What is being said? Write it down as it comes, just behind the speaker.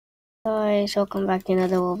Guys, welcome back to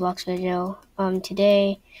another Roblox video.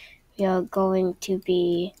 Today we are going to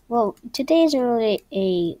be, today isn't really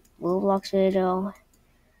a Roblox video,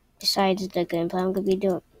 besides the gameplay I'm going to be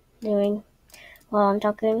doing while I'm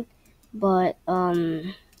talking, but,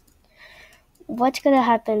 what's going to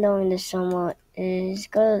happen though in the summer is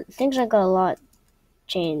things are going to a lot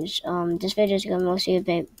change. This video is going to mostly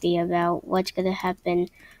be about what's going to happen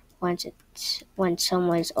once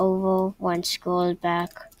summer is over, once school is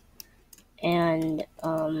back, and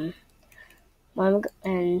what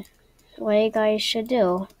you guys should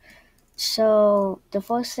do. So the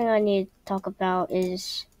first thing I need to talk about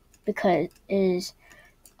is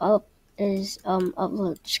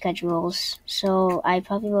upload schedules. So I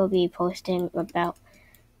probably will be posting about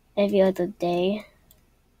every other day,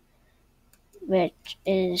 which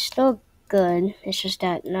is still good. It's just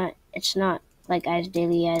that it's not like as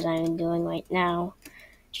daily as I'm doing right now.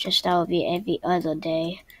 It's just that will be every other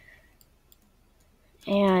day.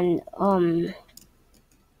 And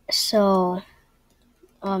so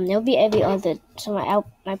it'll be every other. So I'll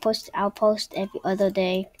post every other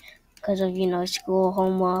day because of school,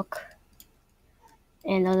 homework,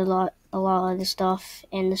 and a lot of other stuff.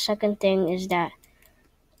 And the second thing is that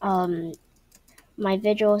my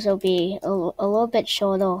videos will be a little bit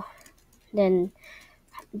shorter than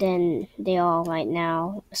they are right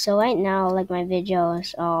now. So right now, like, my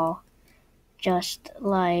videos are just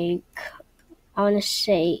like, I want to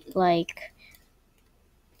say, like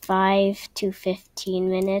 5 to 15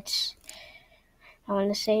 minutes, I want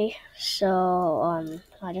to say. So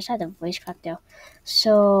I just had a voice crack there.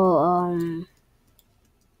 So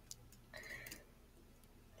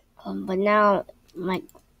but now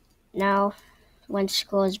when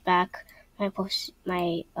school is back, my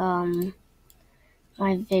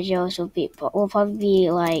videos will probably be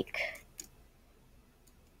like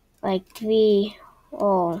 3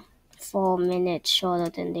 or 4 minutes shorter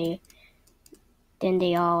than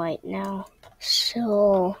they are right now.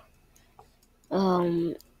 So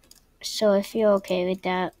so if you're okay with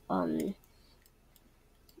that,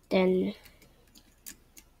 then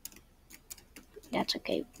that's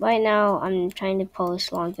okay. Right now, I'm trying to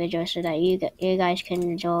post long videos so that you guys can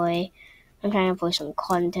enjoy. I'm trying to post some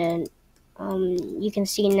content. You can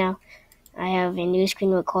see now I have a new screen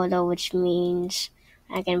recorder, which means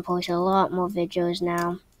I can post a lot more videos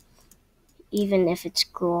now, even if it's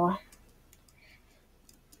cool.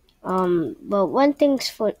 But one thing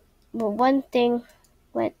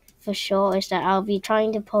for sure is that I'll be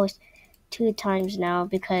trying to post 2 times now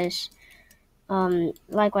because,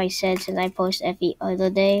 like I said, since I post every other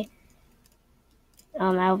day,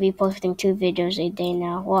 I'll be posting 2 videos a day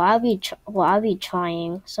now. Well, I'll be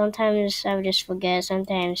trying. Sometimes I will just forget.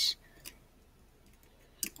 Sometimes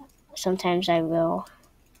I will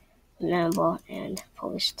remember and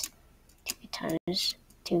post 2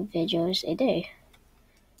 videos a day,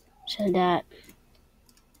 so that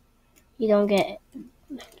you don't get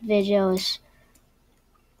videos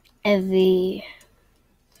every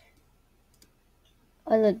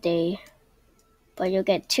other day, but you'll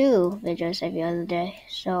get 2 videos every other day.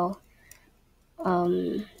 So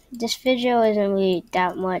this video isn't really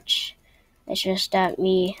that much. It's just that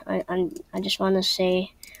I just want to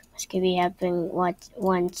say what's gonna be happening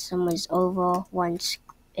once summer's over, once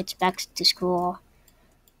it's back to school.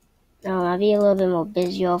 I'll be a little bit more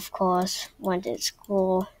busy, of course, once it's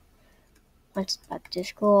back to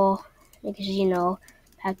school, because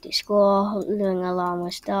back to school, doing a lot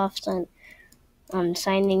more stuff, so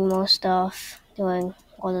signing more stuff, doing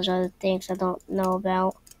all those other things I don't know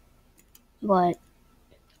about. But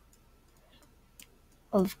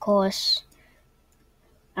of course,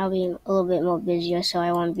 I'll be a little bit more busier, so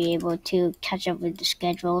I won't be able to catch up with the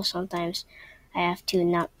schedule. Sometimes I have to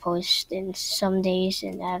not post in some days,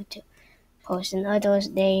 and I have to post in other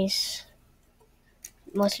days,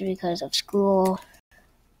 mostly because of school,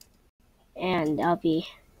 and I'll be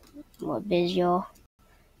more busier,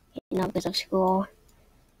 because of school.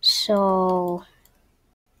 So,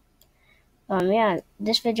 yeah,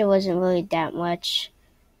 this video wasn't really that much.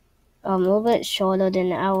 A little bit shorter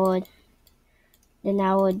than I would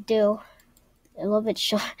do. A little bit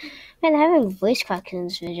short. Man, I'm having voice cracks in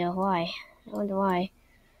this video. Why? I wonder why.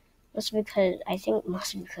 Mostly because I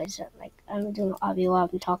I'm doing audio while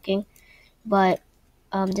I'm talking, but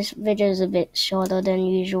this video is a bit shorter than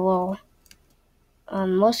usual.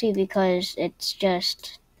 Mostly because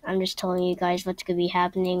I'm just telling you guys what's gonna be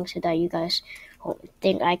happening so that you guys won't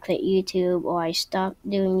think I quit YouTube or I stopped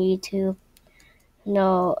doing YouTube.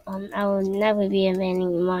 No, I will never be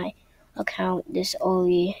abandoning my account this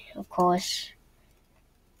early, of course.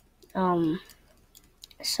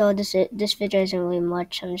 So this video isn't really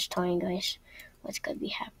much. I'm just telling you guys what's gonna be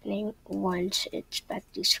happening once it's back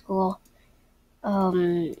to school.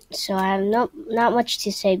 So I have not much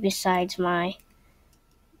to say besides what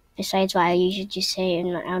I usually just say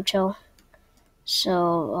in my outro.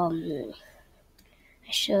 So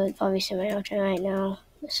I should probably say my outro right now.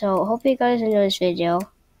 So hope you guys enjoy this video.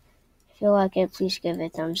 If you like it, please give it a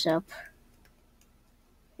thumbs up,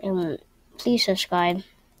 and please subscribe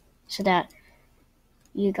so that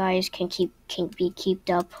you guys can be kept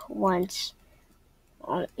up once.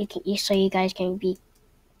 So you guys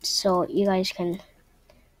can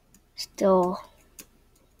still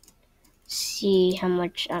see how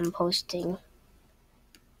much I'm posting,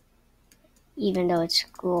 even though it's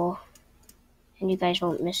school, and you guys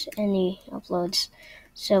won't miss any uploads.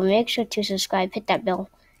 So make sure to subscribe, hit that bell,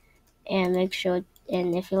 and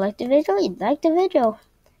and if you like the video,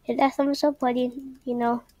 hit that thumbs up button,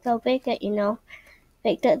 go big it,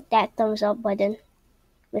 make that thumbs up button,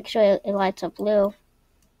 make sure it lights up blue,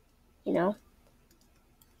 you know.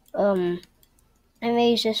 I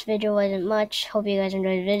made this video wasn't much. Hope you guys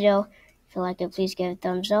enjoyed the video. If you liked it, please give it a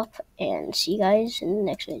thumbs up, and see you guys in the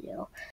next video.